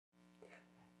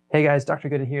Hey guys, Dr.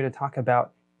 Goodin here to talk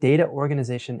about data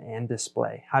organization and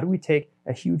display. How do we take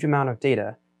a huge amount of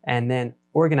data and then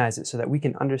organize it so that we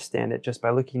can understand it just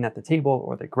by looking at the table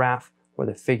or the graph or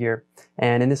the figure?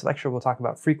 And in this lecture, we'll talk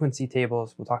about frequency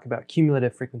tables, we'll talk about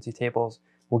cumulative frequency tables,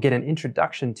 we'll get an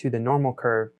introduction to the normal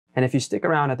curve, and if you stick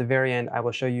around at the very end, I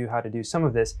will show you how to do some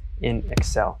of this in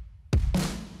Excel.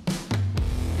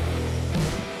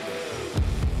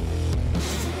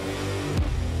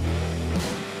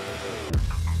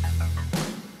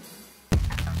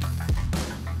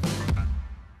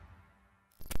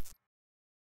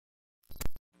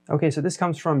 Okay, so this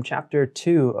comes from chapter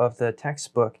 2 of the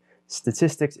textbook,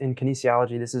 Statistics in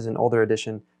Kinesiology. This is an older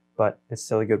edition, but it's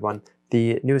still a good one.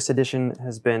 The newest edition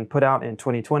has been put out in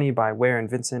 2020 by Weir and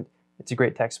Vincent. It's a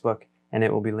great textbook, and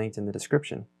it will be linked in the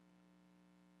description.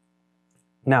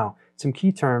 Now, some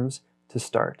key terms to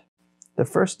start. The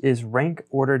first is rank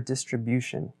order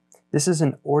distribution. This is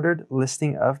an ordered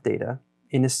listing of data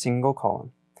in a single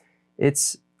column.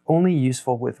 It's only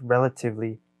useful with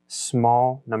relatively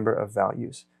small number of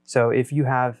values. So if you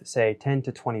have, say, 10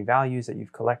 to 20 values that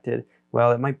you've collected,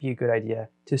 well, it might be a good idea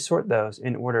to sort those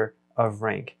in order of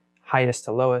rank, highest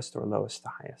to lowest or lowest to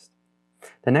highest.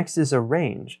 The next is a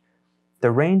range.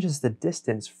 The range is the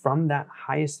distance from that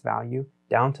highest value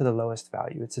down to the lowest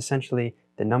value. It's essentially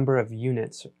the number of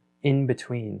units in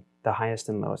between the highest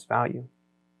and lowest value.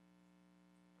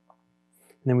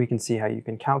 And then we can see how you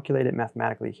can calculate it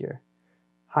mathematically here.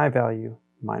 High value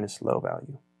minus low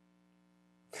value.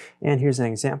 And here's an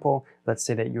example. Let's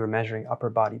say that you were measuring upper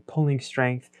body pulling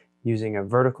strength using a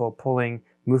vertical pulling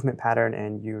movement pattern,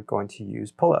 and you're going to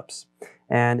use pull-ups.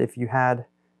 And if you had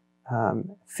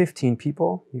 15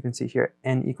 people, you can see here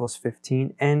n equals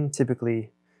 15. N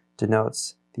typically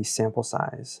denotes the sample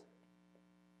size.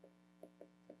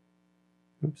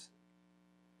 Oops.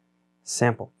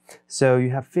 Sample. So you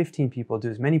have 15 people do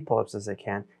as many pull-ups as they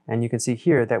can, and you can see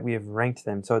here that we have ranked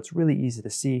them. So it's really easy to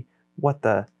see what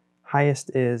the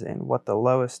highest is and what the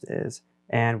lowest is,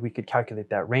 and we could calculate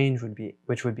that range,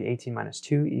 which would be 18 minus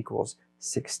 2 equals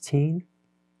 16,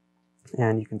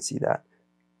 and you can see that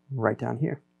right down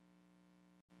here.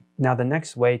 Now the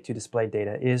next way to display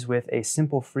data is with a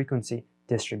simple frequency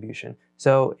distribution.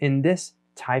 So in this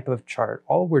type of chart,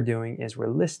 all we're doing is we're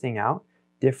listing out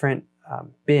different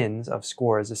bins of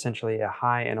scores, essentially a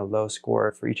high and a low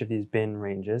score for each of these bin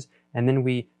ranges, and then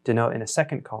we denote in a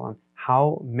second column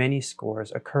how many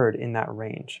scores occurred in that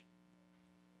range.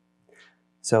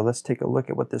 So let's take a look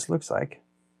at what this looks like.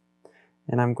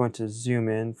 And I'm going to zoom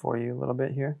in for you a little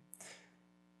bit here.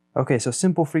 Okay, so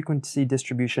simple frequency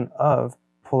distribution of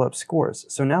pull-up scores.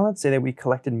 So now let's say that we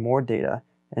collected more data,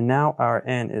 and now our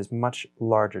N is much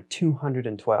larger,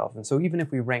 212. And so even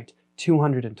if we ranked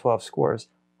 212 scores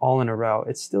all in a row,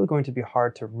 it's still going to be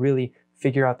hard to really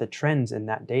figure out the trends in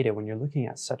that data when you're looking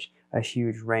at such a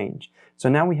huge range. So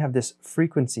now we have this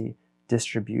frequency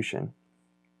distribution,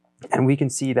 and we can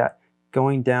see that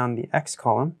going down the X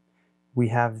column, we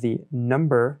have the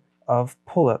number of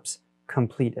pull-ups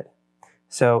completed.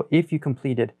 So if you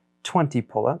completed 20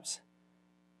 pull-ups,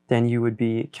 then you would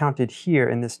be counted here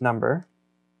in this number.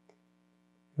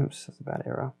 Oops, that's a bad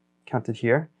arrow. Counted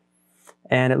here.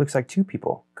 And it looks like 2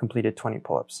 people completed 20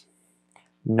 pull-ups.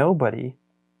 Nobody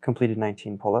completed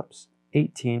 19 pull-ups.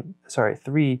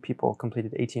 3 people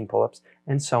completed 18 pull-ups,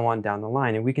 and so on down the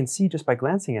line. And we can see just by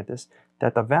glancing at this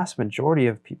that the vast majority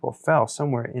of people fell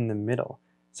somewhere in the middle.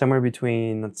 Somewhere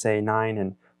between, let's say, 9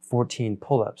 and 14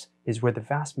 pull-ups is where the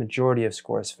vast majority of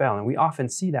scores fell. And we often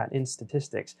see that in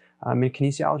statistics, in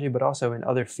kinesiology, but also in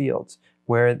other fields,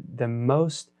 where the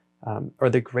most or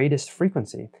the greatest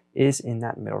frequency is in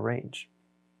that middle range.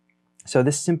 So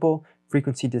this simple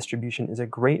frequency distribution is a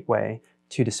great way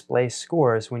to display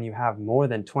scores when you have more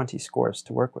than 20 scores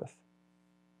to work with.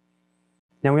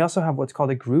 Now we also have what's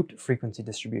called a grouped frequency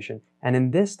distribution. And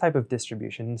in this type of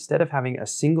distribution, instead of having a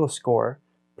single score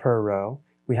per row,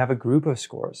 we have a group of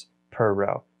scores per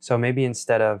row. So maybe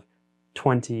instead of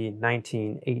 20,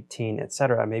 19, 18,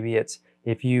 etc., maybe it's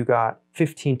if you got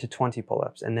 15 to 20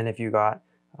 pull-ups, and then if you got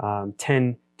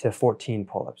 10 to 14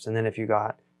 pull-ups, and then if you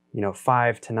got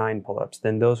 5 to 9 pull-ups,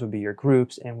 then those would be your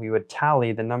groups, and we would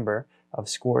tally the number of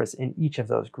scores in each of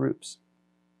those groups.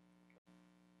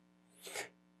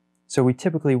 So we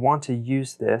typically want to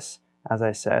use this, as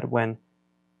I said, when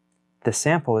the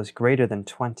sample is greater than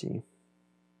 20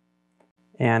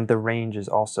 and the range is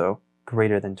also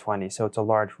greater than 20, so it's a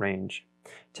large range.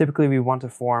 Typically we want to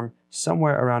form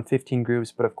somewhere around 15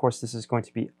 groups, but of course this is going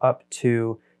to be up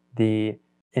to the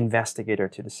investigator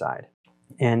to decide.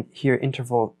 And here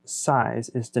interval size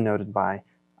is denoted by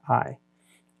I.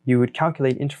 You would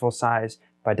calculate interval size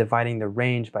by dividing the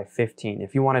range by 15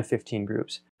 if you wanted 15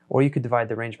 groups. Or you could divide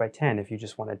the range by 10 if you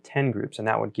just wanted 10 groups, and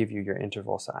that would give you your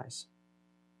interval size.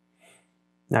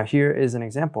 Now here is an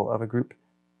example of a group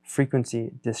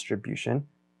frequency distribution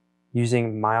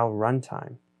using mile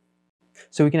runtime.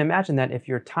 So we can imagine that if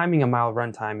you're timing a mile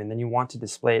runtime and then you want to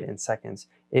display it in seconds,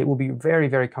 it will be very,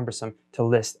 very cumbersome to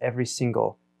list every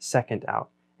single second out.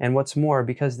 And what's more,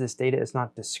 because this data is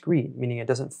not discrete, meaning it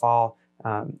doesn't fall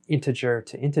integer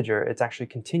to integer, it's actually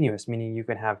continuous, meaning you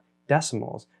can have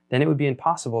decimals, then it would be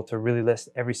impossible to really list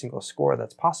every single score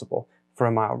that's possible for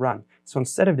a mile run. So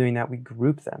instead of doing that, we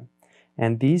group them.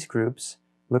 And these groups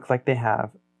look like they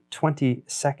have 20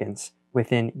 seconds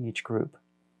within each group.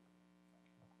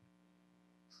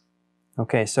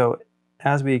 Okay, so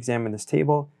as we examine this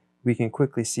table, we can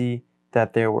quickly see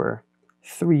that there were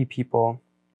 3 people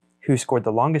who scored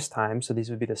the longest time, so these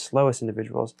would be the slowest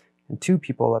individuals, and 2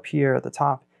 people up here at the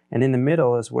top, and in the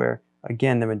middle is where,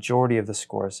 again, the majority of the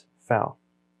scores fell.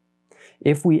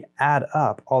 If we add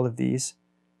up all of these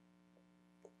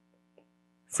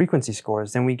frequency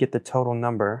scores, then we get the total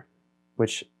number,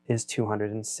 which is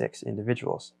 206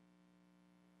 individuals.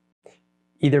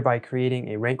 Either by creating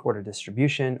a rank order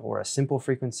distribution or a simple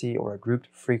frequency or a grouped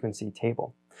frequency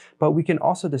table. But we can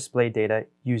also display data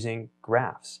using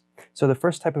graphs. So the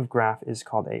first type of graph is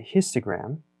called a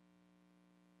histogram.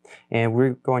 And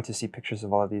we're going to see pictures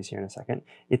of all of these here in a second.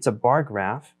 It's a bar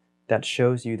graph that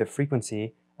shows you the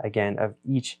frequency, again, of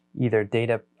each either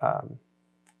data,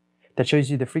 that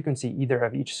shows you the frequency either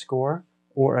of each score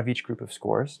or of each group of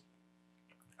scores.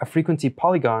 A frequency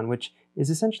polygon, which is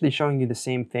essentially showing you the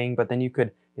same thing, but then you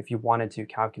could, if you wanted to,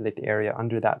 calculate the area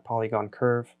under that polygon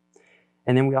curve.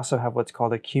 And then we also have what's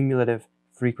called a cumulative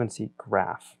frequency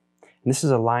graph. And this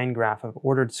is a line graph of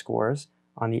ordered scores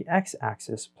on the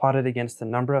x-axis plotted against the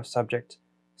number of subjects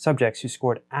who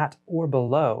scored at or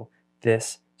below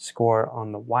this score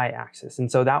on the y-axis.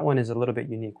 And so that one is a little bit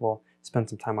unique. We'll spend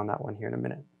some time on that one here in a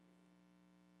minute.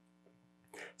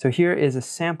 So here is a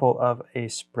sample of a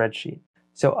spreadsheet.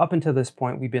 So up until this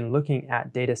point, we've been looking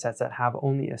at data sets that have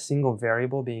only a single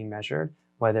variable being measured,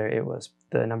 whether it was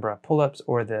the number of pull-ups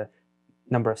or the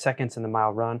number of seconds in the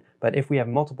mile run. But if we have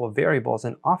multiple variables,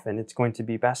 then often it's going to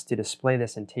be best to display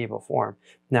this in table form.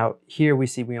 Now, here we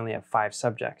see we only have 5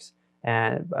 subjects.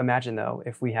 And imagine though,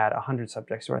 if we had 100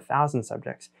 subjects or 1,000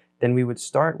 subjects, then we would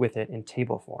start with it in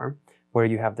table form, where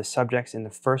you have the subjects in the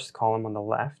first column on the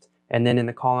left, and then in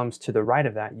the columns to the right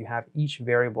of that, you have each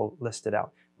variable listed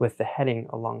out with the heading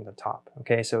along the top.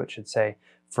 Okay, so it should say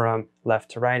from left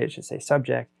to right, it should say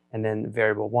subject, and then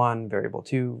variable 1, variable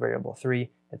 2, variable 3,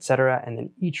 etc. And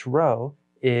then each row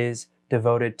is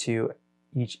devoted to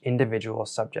each individual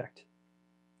subject.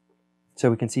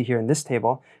 So we can see here in this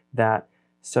table that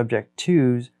subject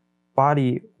 2's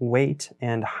body weight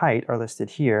and height are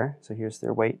listed here. So here's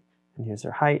their weight and here's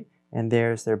their height, and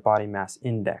there's their body mass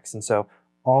index. And so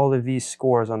all of these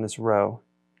scores on this row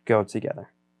go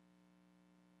together.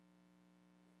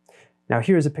 Now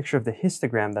here's a picture of the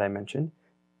histogram that I mentioned,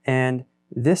 and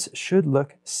this should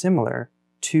look similar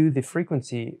to the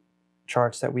frequency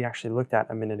charts that we actually looked at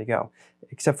a minute ago,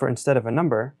 except for instead of a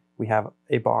number, we have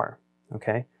a bar,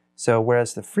 okay? So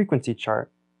whereas the frequency chart,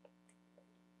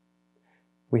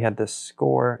 we had the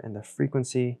score and the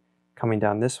frequency coming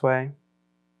down this way.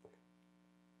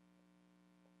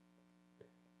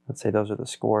 Let's say those are the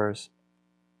scores,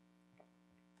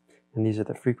 and these are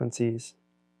the frequencies,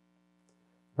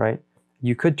 right?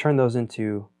 You could turn those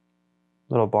into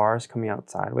little bars coming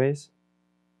out sideways.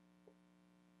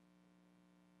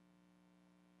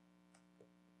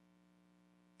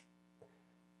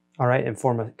 All right, and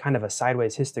form a kind of a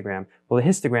sideways histogram. Well, the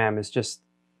histogram is just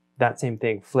that same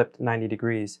thing flipped 90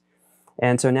 degrees.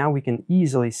 And so now we can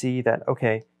easily see that,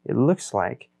 okay, it looks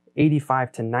like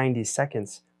 85 to 90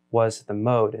 seconds was the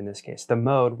mode in this case. The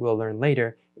mode, we'll learn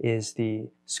later, is the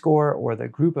score or the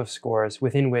group of scores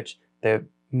within which the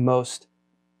most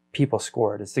people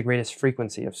scored. It's the greatest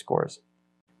frequency of scores.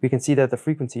 We can see that the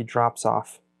frequency drops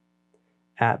off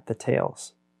at the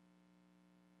tails.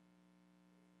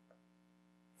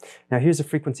 Now here's a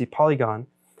frequency polygon.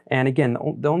 And again,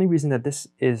 the only reason that this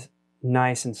is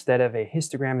nice instead of a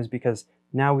histogram is because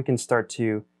now we can start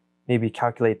to maybe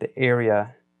calculate the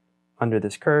area under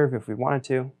this curve if we wanted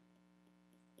to.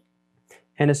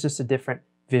 And it's just a different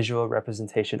visual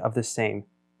representation of the same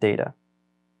data.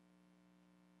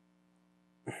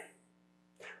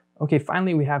 Okay,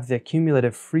 finally we have the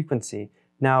cumulative frequency.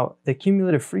 Now, the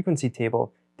cumulative frequency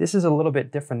table, this is a little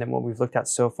bit different than what we've looked at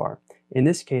so far. In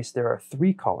this case, there are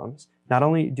 3 columns. Not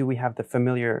only do we have the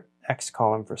familiar X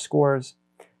column for scores,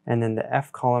 and then the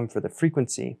F column for the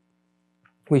frequency.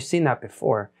 We've seen that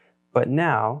before, But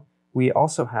now we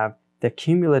also have the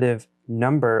cumulative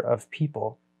number of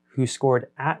people who scored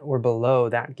at or below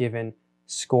that given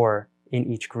score in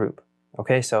each group.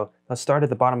 Okay, so let's start at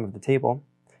the bottom of the table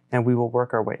and we will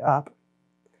work our way up.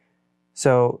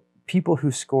 So people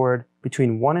who scored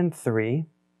between 1 and 3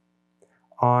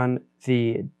 on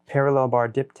the parallel bar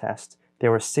dip test,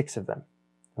 there were 6 of them.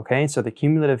 Okay, so the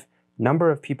cumulative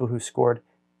number of people who scored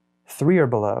 3 or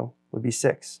below would be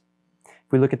 6.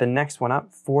 If we look at the next one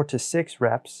up, 4 to 6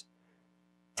 reps,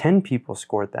 10 people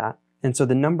scored that. And so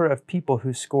the number of people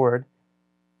who scored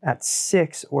at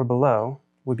 6 or below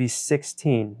would be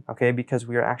 16, okay, because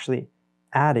we are actually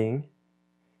adding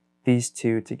these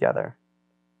two together.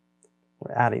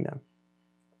 We're adding them.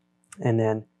 And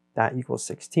then that equals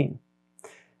 16.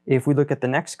 If we look at the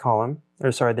next column,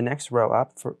 or sorry, the next row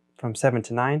up from 7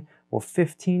 to 9, well,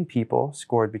 15 people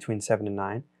scored between 7 and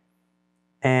 9.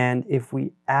 And if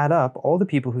we add up all the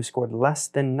people who scored less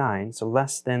than 9, so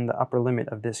less than the upper limit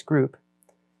of this group,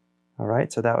 all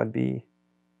right, so that would be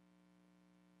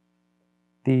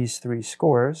these 3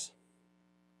 scores,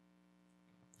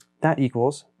 that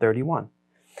equals 31.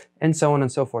 And so on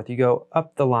and so forth. You go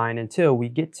up the line until we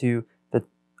get to the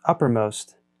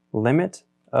uppermost limit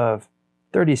of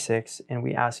 36, and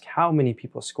we ask how many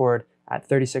people scored at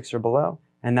 36 or below,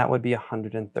 and that would be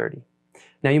 130.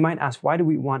 Now you might ask, why do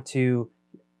we want to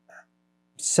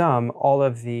sum all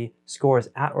of the scores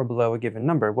at or below a given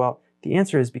number? Well, the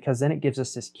answer is because then it gives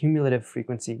us this cumulative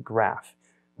frequency graph,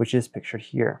 which is pictured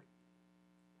here.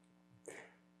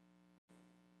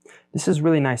 This is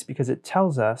really nice because it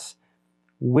tells us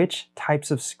which types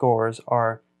of scores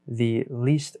are the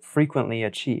least frequently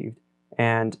achieved.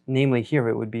 And namely here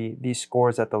it would be these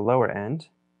scores at the lower end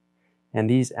and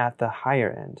these at the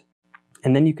higher end.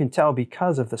 And then you can tell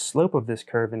because of the slope of this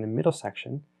curve in the middle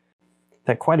section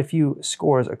that quite a few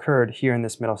scores occurred here in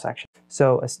this middle section.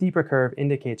 So a steeper curve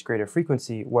indicates greater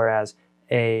frequency, whereas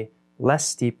a less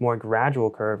steep, more gradual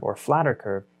curve or flatter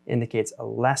curve indicates a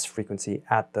less frequency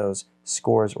at those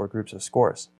scores or groups of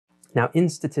scores. Now in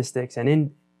statistics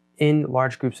and in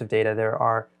large groups of data, there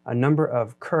are a number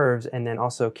of curves and then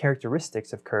also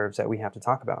characteristics of curves that we have to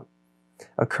talk about.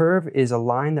 A curve is a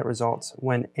line that results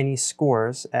when any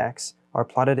scores, x, are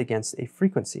plotted against a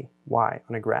frequency, y,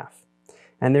 on a graph.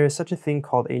 And there is such a thing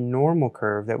called a normal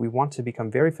curve that we want to become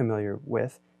very familiar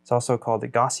with. It's also called the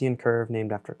Gaussian curve,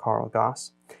 named after Carl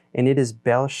Gauss, and it is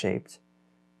bell-shaped.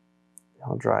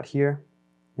 I'll draw it here,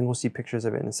 and we'll see pictures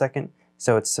of it in a second.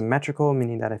 So it's symmetrical,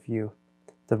 meaning that if you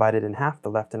divide it in half,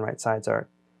 the left and right sides are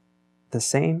the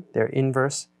same. They're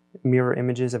inverse mirror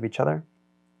images of each other.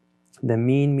 The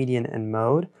mean, median, and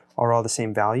mode are all the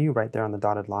same value right there on the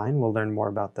dotted line. We'll learn more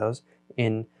about those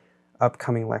in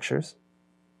upcoming lectures.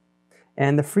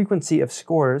 And the frequency of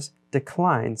scores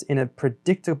declines in a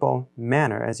predictable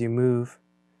manner as you move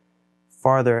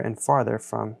farther and farther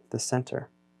from the center.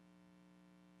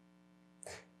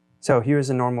 So here's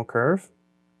a normal curve.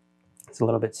 It's a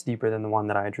little bit steeper than the one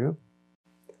that I drew.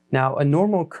 Now, a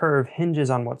normal curve hinges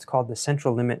on what's called the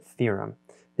central limit theorem.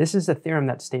 This is a theorem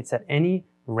that states that any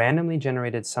randomly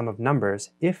generated sum of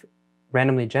numbers, if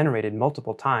randomly generated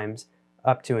multiple times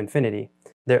up to infinity,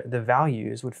 the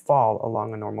values would fall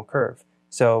along a normal curve.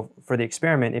 So for the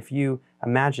experiment, if you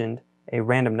imagined a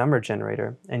random number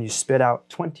generator and you spit out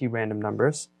 20 random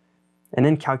numbers and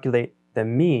then calculate the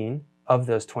mean of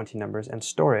those 20 numbers and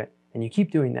store it, and you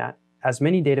keep doing that as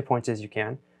many data points as you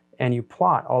can, and you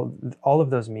plot all of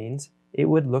those means, it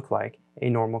would look like a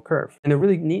normal curve. And the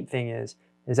really neat thing is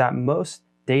that most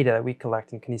data that we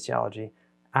collect in kinesiology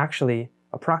actually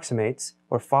approximates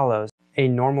or follows a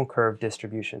normal curve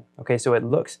distribution. Okay, so it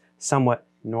looks somewhat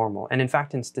normal. And in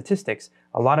fact, in statistics,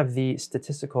 a lot of the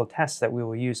statistical tests that we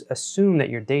will use assume that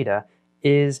your data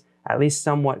is at least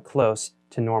somewhat close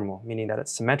to normal, meaning that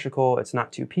it's symmetrical, it's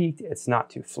not too peaked, it's not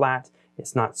too flat,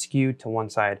 it's not skewed to one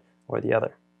side or the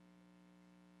other.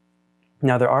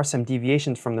 Now, there are some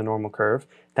deviations from the normal curve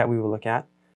that we will look at.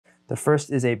 The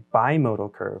first is a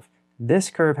bimodal curve. This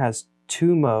curve has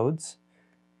 2 modes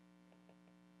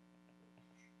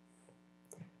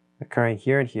occurring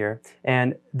here and here.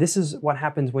 And this is what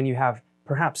happens when you have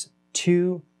perhaps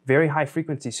 2 very high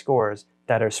frequency scores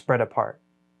that are spread apart.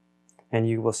 And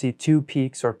you will see 2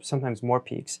 peaks or sometimes more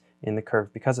peaks in the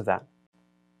curve because of that.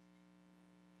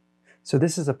 So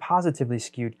this is a positively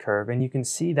skewed curve, and you can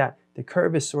see that the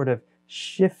curve is sort of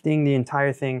shifting the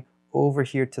entire thing over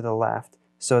here to the left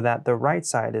so that the right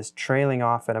side is trailing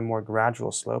off at a more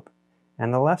gradual slope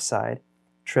and the left side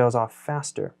trails off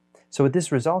faster. So what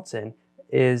this results in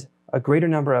is a greater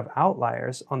number of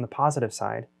outliers on the positive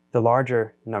side, the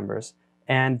larger numbers,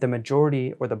 and the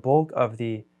majority or the bulk of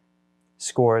the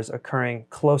scores occurring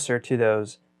closer to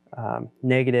those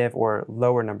negative or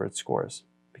lower numbered scores,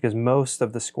 because most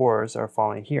of the scores are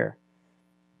falling here.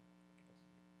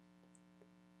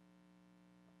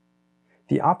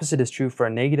 The opposite is true for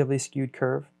a negatively skewed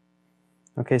curve.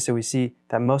 Okay, so we see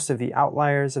that most of the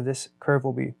outliers of this curve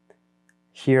will be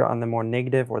here on the more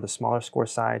negative or the smaller score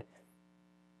side,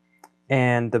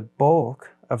 and the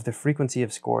bulk of the frequency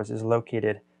of scores is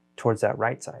located towards that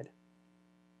right side.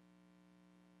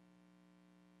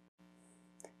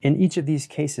 In each of these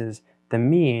cases, the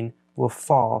mean will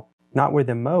fall not where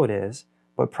the mode is,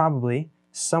 but probably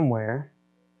somewhere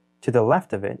to the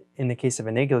left of it in the case of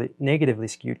a negatively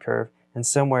skewed curve, and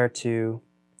somewhere to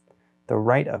the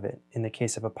right of it in the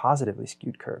case of a positively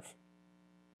skewed curve.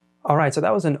 All right, so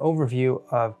that was an overview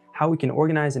of how we can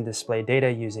organize and display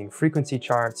data using frequency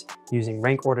charts, using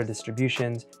rank order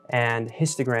distributions, and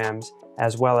histograms,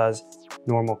 as well as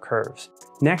normal curves.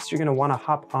 Next, you're going to want to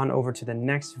hop on over to the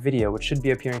next video, which should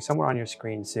be appearing somewhere on your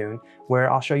screen soon,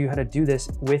 where I'll show you how to do this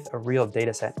with a real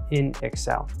data set in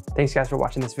Excel. Thanks guys for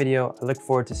watching this video. I look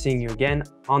forward to seeing you again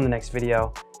on the next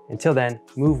video. Until then,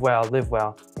 move well, live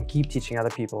well, and keep teaching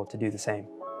other people to do the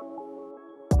same.